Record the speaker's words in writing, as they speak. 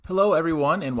Hello,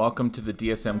 everyone, and welcome to the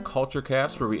DSM Culture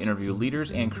Cast, where we interview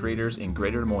leaders and creators in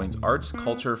Greater Des Moines arts,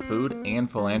 culture, food, and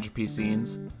philanthropy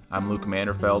scenes. I'm Luke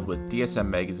Manderfeld with DSM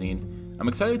Magazine. I'm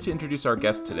excited to introduce our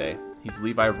guest today. He's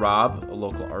Levi Robb, a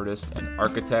local artist and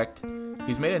architect.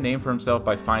 He's made a name for himself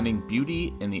by finding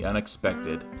beauty in the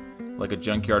unexpected, like a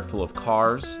junkyard full of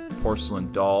cars,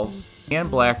 porcelain dolls, and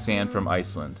black sand from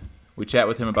Iceland. We chat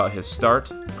with him about his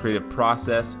start, creative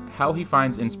process, how he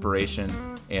finds inspiration,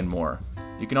 and more.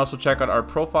 You can also check out our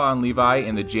profile on Levi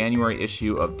in the January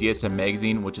issue of DSM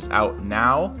Magazine, which is out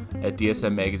now at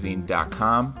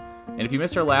dsmmagazine.com. And if you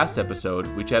missed our last episode,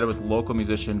 we chatted with local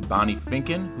musician Bonnie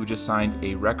Finken, who just signed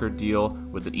a record deal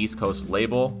with an East Coast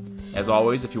label. As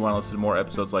always, if you want to listen to more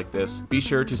episodes like this, be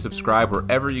sure to subscribe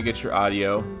wherever you get your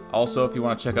audio. Also, if you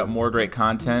want to check out more great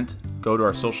content, go to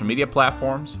our social media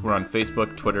platforms. We're on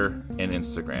Facebook, Twitter, and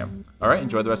Instagram. All right,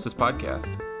 enjoy the rest of this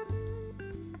podcast.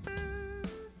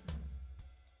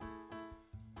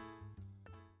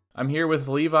 I'm here with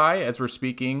Levi as we're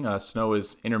speaking. Snow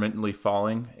is intermittently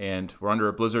falling, and we're under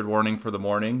a blizzard warning for the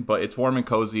morning, but it's warm and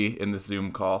cozy in this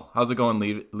Zoom call. How's it going,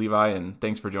 Levi? And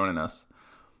thanks for joining us.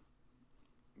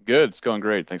 Good. It's going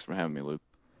great. Thanks for having me, Luke.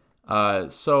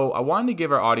 So I wanted to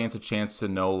give our audience a chance to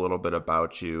know a little bit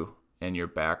about you and your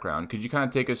background. Could you kind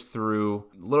of take us through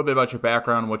a little bit about your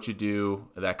background, what you do,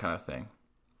 that kind of thing?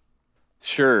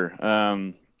 Sure.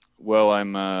 Well,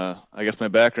 I guess my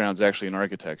background's actually in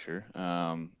architecture.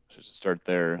 Just to start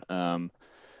there. And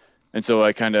so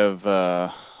I kind of,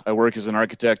 I work as an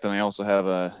architect, and I also have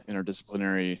a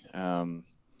interdisciplinary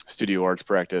studio arts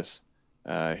practice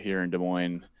here in Des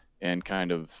Moines, and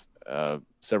kind of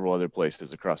several other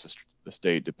places across the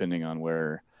state, depending on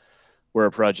where a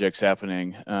project's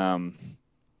happening.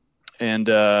 And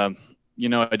I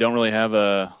don't really have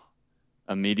a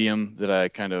medium that I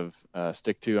kind of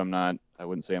stick to. I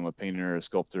wouldn't say I'm a painter or a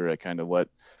sculptor. I kind of let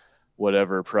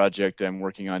whatever project I'm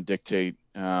working on dictate,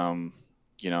 how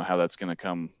that's going to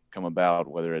come about,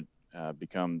 whether it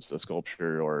becomes a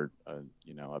sculpture or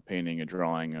a painting, a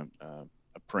drawing,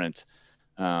 a print.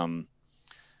 I'd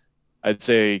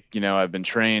say, I've been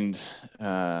trained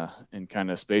in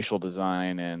kind of spatial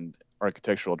design and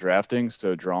architectural drafting,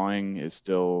 so drawing is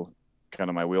still kind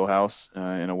of my wheelhouse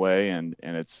in a way, and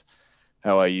it's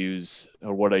how I use,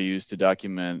 or what I use, to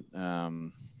document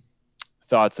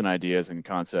thoughts and ideas and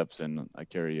concepts. And I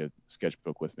carry a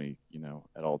sketchbook with me,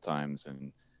 at all times,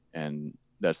 and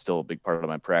that's still a big part of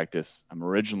my practice. I'm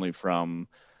originally from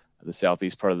the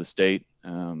southeast part of the state,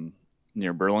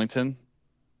 near Burlington,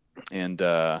 and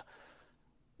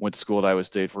went to school at Iowa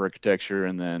State for architecture,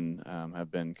 and then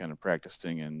have been kind of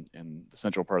practicing in the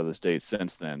central part of the state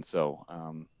since then. So,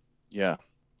 yeah.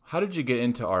 How did you get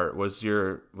into art? Was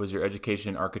your education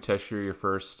in architecture your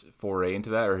first foray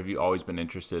into that, or have you always been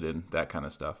interested in that kind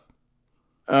of stuff?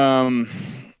 A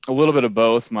little bit of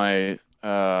both. My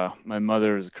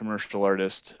mother is a commercial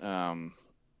artist, back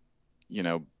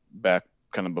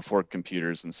kind of before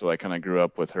computers, and so I kind of grew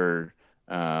up with her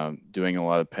doing a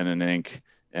lot of pen and ink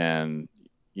and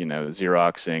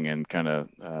Xeroxing and kind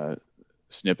of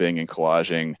snipping and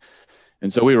collaging.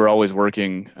 And so we were always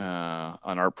working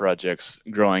on art projects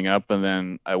growing up. And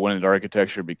then I went into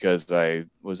architecture because I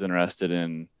was interested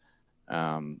in,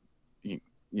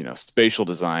 spatial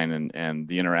design and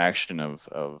the interaction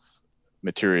of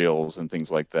materials and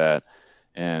things like that.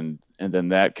 And then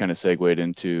that kind of segued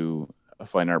into a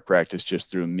fine art practice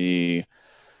just through me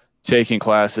taking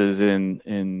classes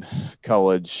in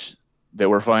college that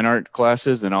were fine art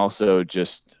classes, and also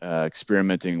just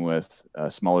experimenting with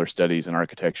smaller studies in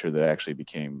architecture that actually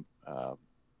became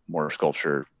more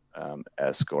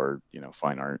sculpture-esque or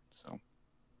fine art. So,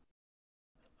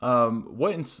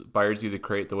 what inspires you to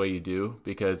create the way you do?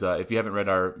 Because if you haven't read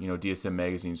our DSM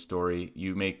magazine story,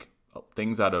 you make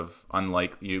things out of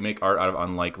you make art out of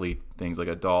unlikely things, like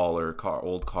a doll or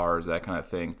old cars, that kind of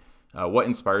thing. What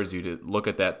inspires you to look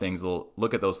at those things a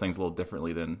little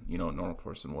differently than a normal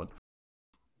person would?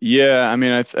 Yeah, I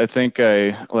mean, I think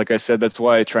like I said, that's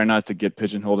why I try not to get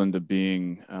pigeonholed into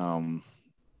being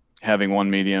having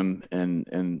one medium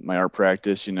in my art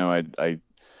practice. I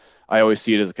always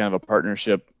see it as a kind of a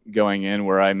partnership going in,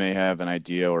 where I may have an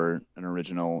idea or an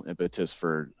original impetus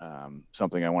for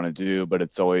something I want to do, but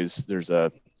it's always, there's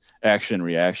a action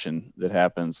reaction that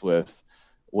happens with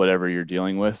whatever you're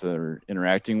dealing with or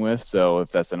interacting with. So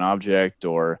if that's an object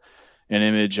or an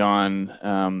image on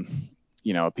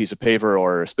a piece of paper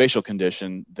or a spatial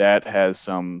condition, that has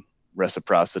some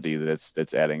reciprocity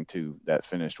that's adding to that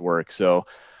finished work. So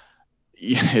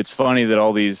it's funny that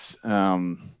all these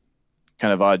kind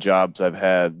of odd jobs I've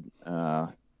had,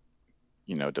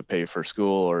 to pay for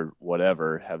school or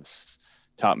whatever, have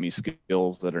taught me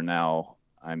skills that are now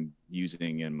I'm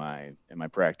using in my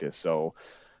practice. So,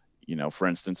 for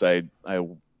instance, I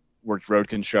worked road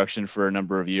construction for a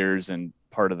number of years, and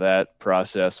part of that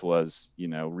process was,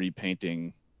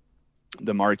 repainting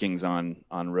the markings on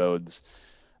roads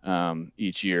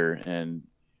each year, and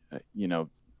you know,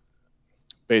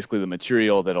 basically the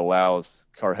material that allows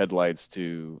car headlights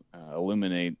to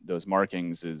illuminate those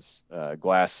markings is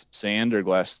glass sand or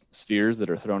glass spheres that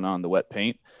are thrown on the wet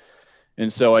paint.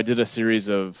 And so I did a series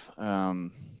of, well,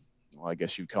 I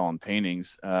guess you'd call them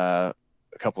paintings, a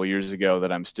couple of years ago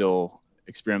that I'm still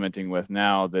experimenting with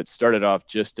now, that started off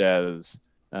just as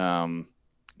um,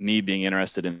 me being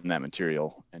interested in that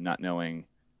material and not knowing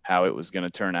how it was going to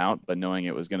turn out, but knowing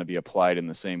it was going to be applied in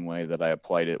the same way that I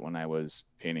applied it when I was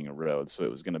painting a road. So it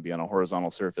was going to be on a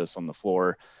horizontal surface on the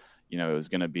floor. It was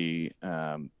going to be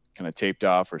kind of taped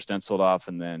off or stenciled off,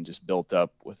 and then just built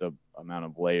up with a amount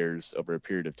of layers over a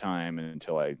period of time, and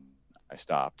until I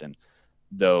stopped. And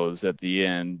those at the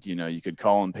end, you could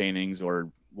call them paintings or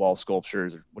wall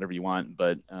sculptures or whatever you want,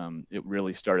 but it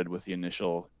really started with the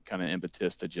initial kind of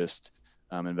impetus to just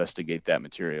investigate that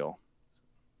material.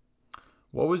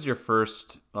 What was your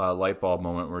first light bulb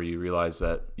moment where you realized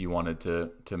that you wanted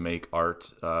to make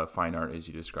art, fine art as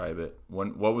you describe it?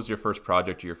 What was your first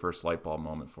project or your first light bulb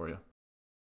moment for you?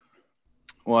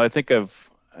 Well, I think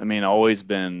always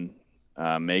been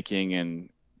making and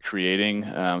creating.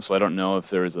 So I don't know if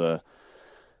there was an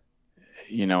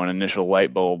initial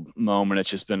light bulb moment. It's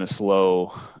just been a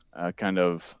slow kind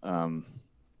of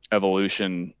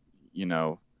evolution, you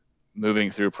know,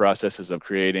 moving through processes of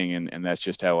creating. And that's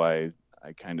just how I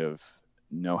kind of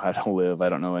know how to live. I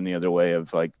don't know any other way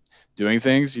of like doing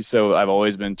things. So I've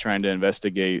always been trying to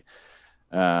investigate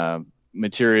uh,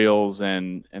 materials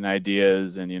and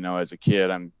ideas. And, as a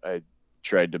kid, I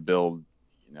tried to build,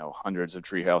 hundreds of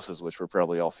tree houses, which were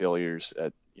probably all failures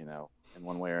at, in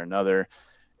one way or another.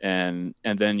 And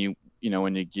then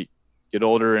when you get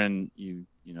older and you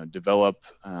develop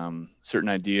certain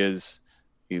ideas,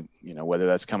 whether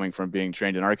that's coming from being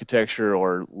trained in architecture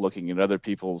or looking at other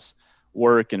people's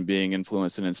work and being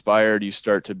influenced and inspired, you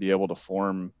start to be able to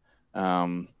form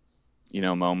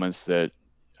moments that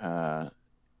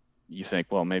you think,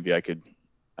 well, maybe I could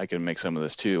make some of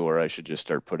this too, or I should just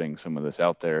start putting some of this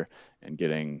out there and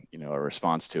getting, a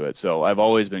response to it. So I've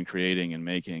always been creating and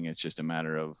making. It's just a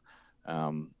matter of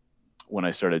when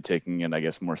I started taking it, I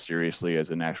guess, more seriously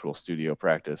as an actual studio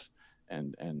practice,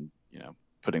 and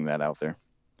putting that out there.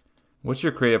 What's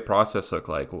your creative process look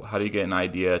like? How do you get an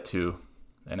idea to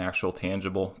an actual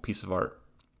tangible piece of art?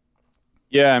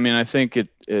 Yeah, I think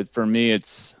it for me,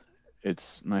 it's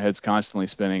my head's constantly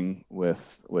spinning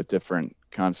with different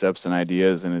concepts and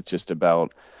ideas, and it's just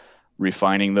about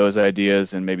refining those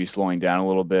ideas and maybe slowing down a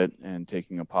little bit and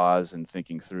taking a pause and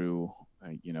thinking through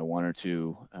one or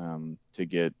two to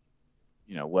get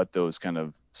let those kind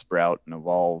of sprout and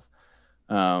evolve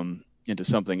into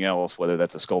something else, whether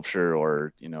that's a sculpture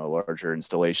or a larger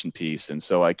installation piece. And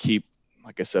so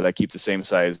like I said, I keep the same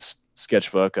size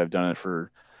sketchbook. I've done it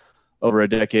for over a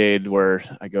decade, where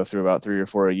I go through about 3 or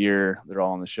 4 a year. They're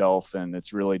all on the shelf, and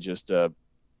it's really just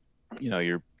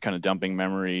you're kind of dumping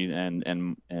memory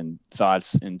and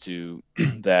thoughts into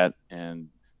that. And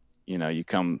you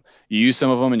use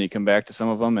some of them and you come back to some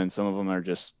of them, and some of them are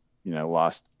just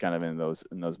lost kind of in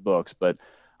those books. But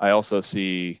I also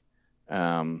see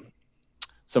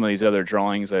some of these other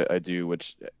drawings I do,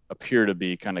 which appear to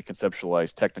be kind of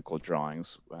conceptualized technical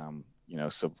drawings.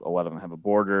 So a lot of them have a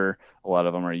border. A lot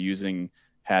of them are using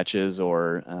hatches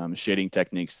or shading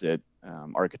techniques that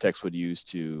architects would use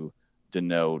to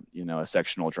denote, a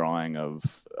sectional drawing of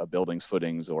a building's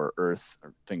footings or earth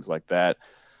or things like that.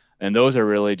 And those are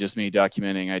really just me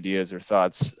documenting ideas or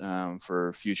thoughts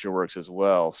for future works as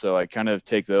well. So I kind of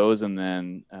take those, and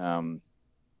then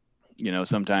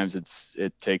sometimes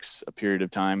it takes a period of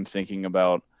time thinking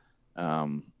about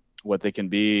what they can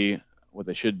be, what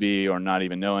they should be, or not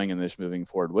even knowing, and just moving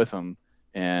forward with them,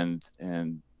 and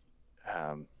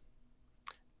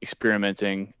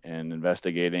experimenting and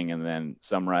investigating, and then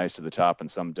some rise to the top and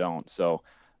some don't. So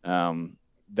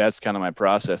that's kind of my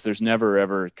process. There's never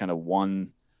ever kind of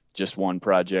one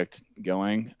project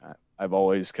going. I've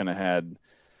always kind of had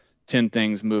 10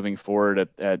 things moving forward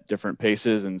at different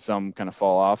paces, and some kind of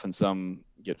fall off and some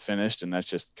get finished. And that's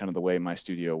just kind of the way my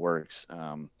studio works.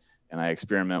 And I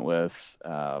experiment with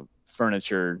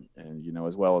furniture and,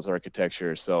 as well as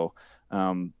architecture. So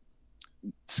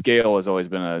scale has always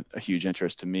been a huge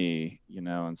interest to me,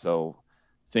 and so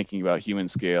thinking about human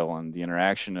scale and the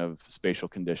interaction of spatial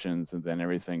conditions, and then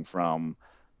everything from,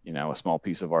 a small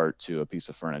piece of art to a piece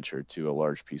of furniture to a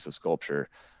large piece of sculpture.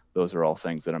 those are all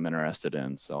things that I'm interested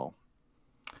in. So.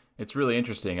 It's really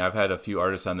interesting. I've had a few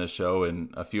artists on this show,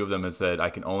 and a few of them have said,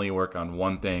 I can only work on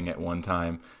one thing at one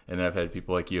time. And then I've had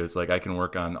people like you, it's like, I can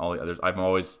work on all the others. I'm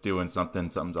always doing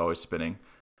something, something's always spinning.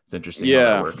 It's interesting how that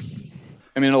Yeah. works.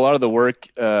 I mean, a lot of the work,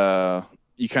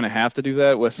 you kind of have to do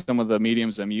that with some of the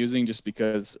mediums I'm using, just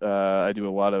because I do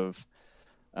a lot of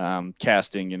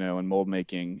casting, and mold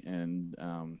making.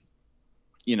 And,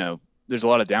 there's a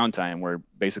lot of downtime where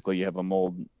basically you have a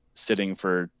mold sitting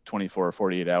for 24 or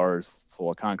 48 hours full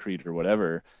of concrete or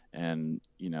whatever. And,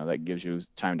 that gives you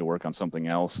time to work on something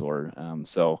else. Or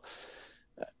so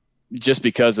just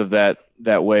because of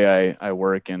that way I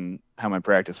work and how my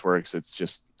practice works, it's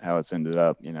just how it's ended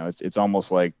up. It's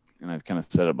almost like, and I've kind of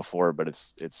said it before, but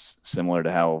it's similar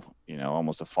to how,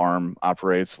 almost a farm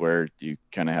operates, where you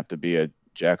kind of have to be a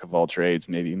jack of all trades,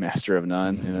 maybe master of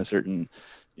none in a certain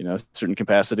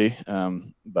capacity.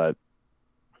 But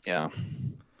yeah.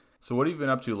 So what have you been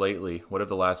up to lately? What have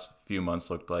the last few months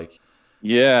looked like?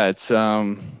 Yeah, it's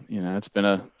it's been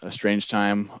a strange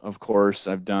time. Of course,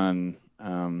 I've done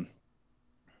a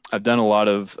lot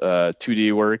of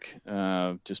 2D work,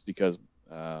 just because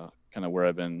kind of where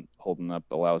I've been holding up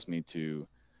allows me to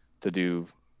do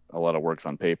a lot of works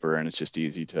on paper, and it's just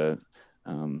easy to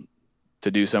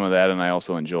do some of that. And I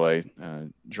also enjoy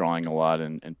drawing a lot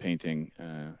and painting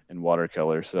in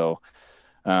watercolor. So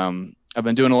I've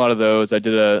been doing a lot of those. I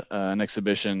did an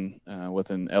exhibition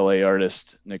with an LA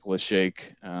artist, Nicholas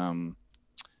Shake,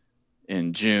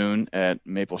 in June at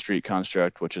Maple Street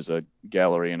Construct, which is a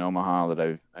gallery in Omaha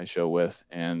that I show with.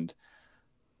 And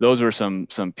those were some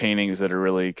paintings that are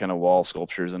really kind of wall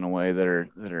sculptures in a way,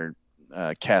 that are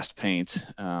cast paint.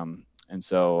 And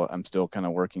so I'm still kind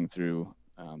of working through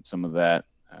some of that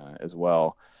as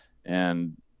well.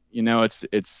 And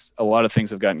it's a lot of things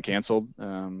have gotten canceled,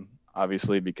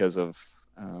 obviously because of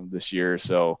this year.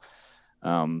 So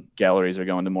galleries are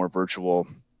going to more virtual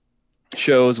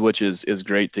shows, which is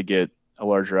great to get a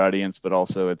larger audience, but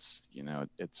also it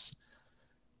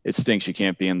stinks you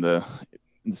can't be in the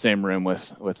same room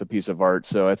with a piece of art.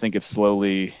 So I think it's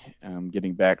slowly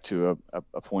getting back to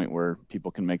a point where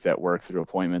people can make that work through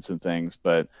appointments and things.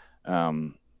 But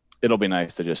it'll be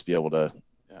nice to just be able to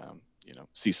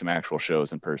see some actual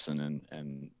shows in person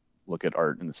and look at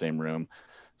art in the same room.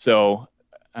 So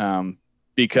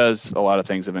because a lot of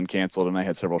things have been canceled, and I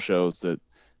had several shows that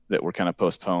were kind of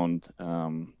postponed,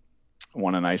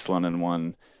 one in Iceland and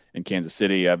one in Kansas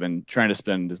City, I've been trying to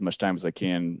spend as much time as I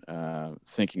can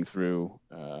thinking through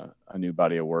a new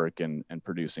body of work and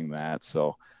producing that.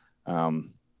 So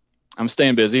I'm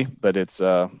staying busy, but it's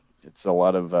a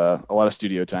lot of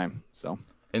studio time. So.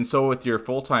 And so with your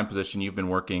full-time position, you've been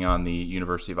working on the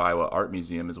University of Iowa Art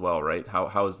Museum as well, right? How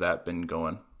has that been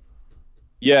going?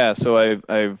 Yeah, so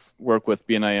I've worked with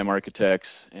BNIM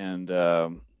Architects, and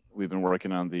we've been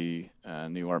working on the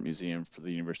new art museum for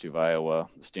the University of Iowa,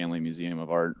 the Stanley Museum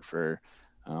of Art, for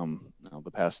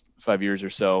the past 5 years or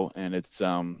so, and it's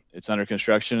under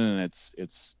construction, and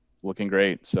it's looking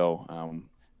great. So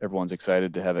everyone's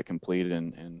excited to have it complete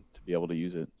and to be able to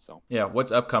use it. So yeah,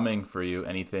 what's upcoming for you?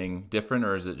 Anything different,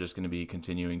 or is it just going to be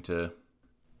continuing to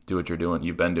do what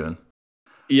you've been doing?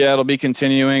 Yeah, it'll be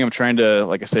continuing. I'm trying to,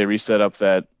 like I say, reset up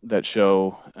that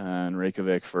show in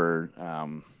Reykjavik for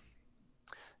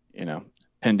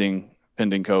pending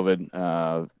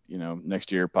COVID,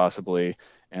 next year possibly.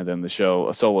 And then a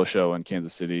solo show in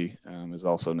Kansas City is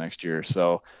also next year.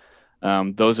 So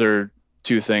those are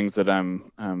two things that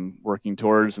I'm working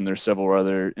towards. And there's several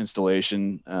other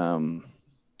installation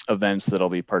events that I'll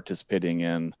be participating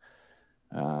in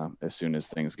as soon as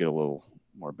things get a little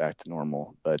more back to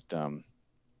normal. But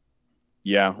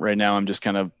yeah, right now I'm just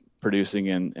kind of producing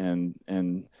and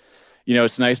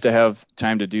it's nice to have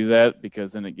time to do that,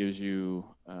 because then it gives you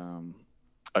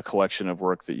a collection of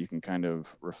work that you can kind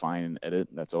of refine and edit.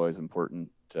 That's always important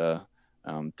to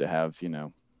have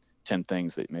 10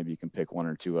 things that maybe you can pick one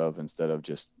or two of, instead of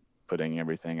just putting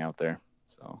everything out there.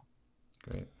 So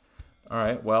great. All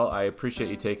right, well, I appreciate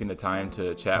you taking the time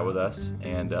to chat with us,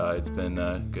 and it's been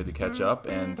good to catch up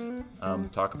and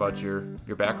talk about your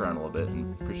background a little bit,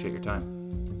 and appreciate your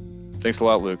time. Thanks a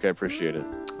lot, Luke. I appreciate it.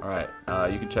 All right,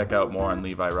 you can check out more on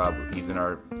Levi Robb. He's in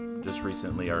our new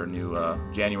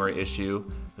January issue.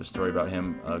 There's a story about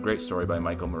him, a great story by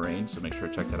Michael Moraine, so make sure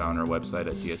to check that out on our website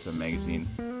at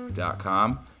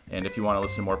dsmmagazine.com. And if you want to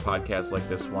listen to more podcasts like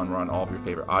this one, we're on all of your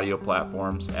favorite audio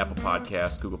platforms: Apple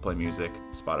Podcasts, Google Play Music,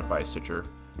 Spotify, Stitcher,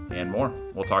 and more.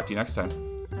 We'll talk to you next time.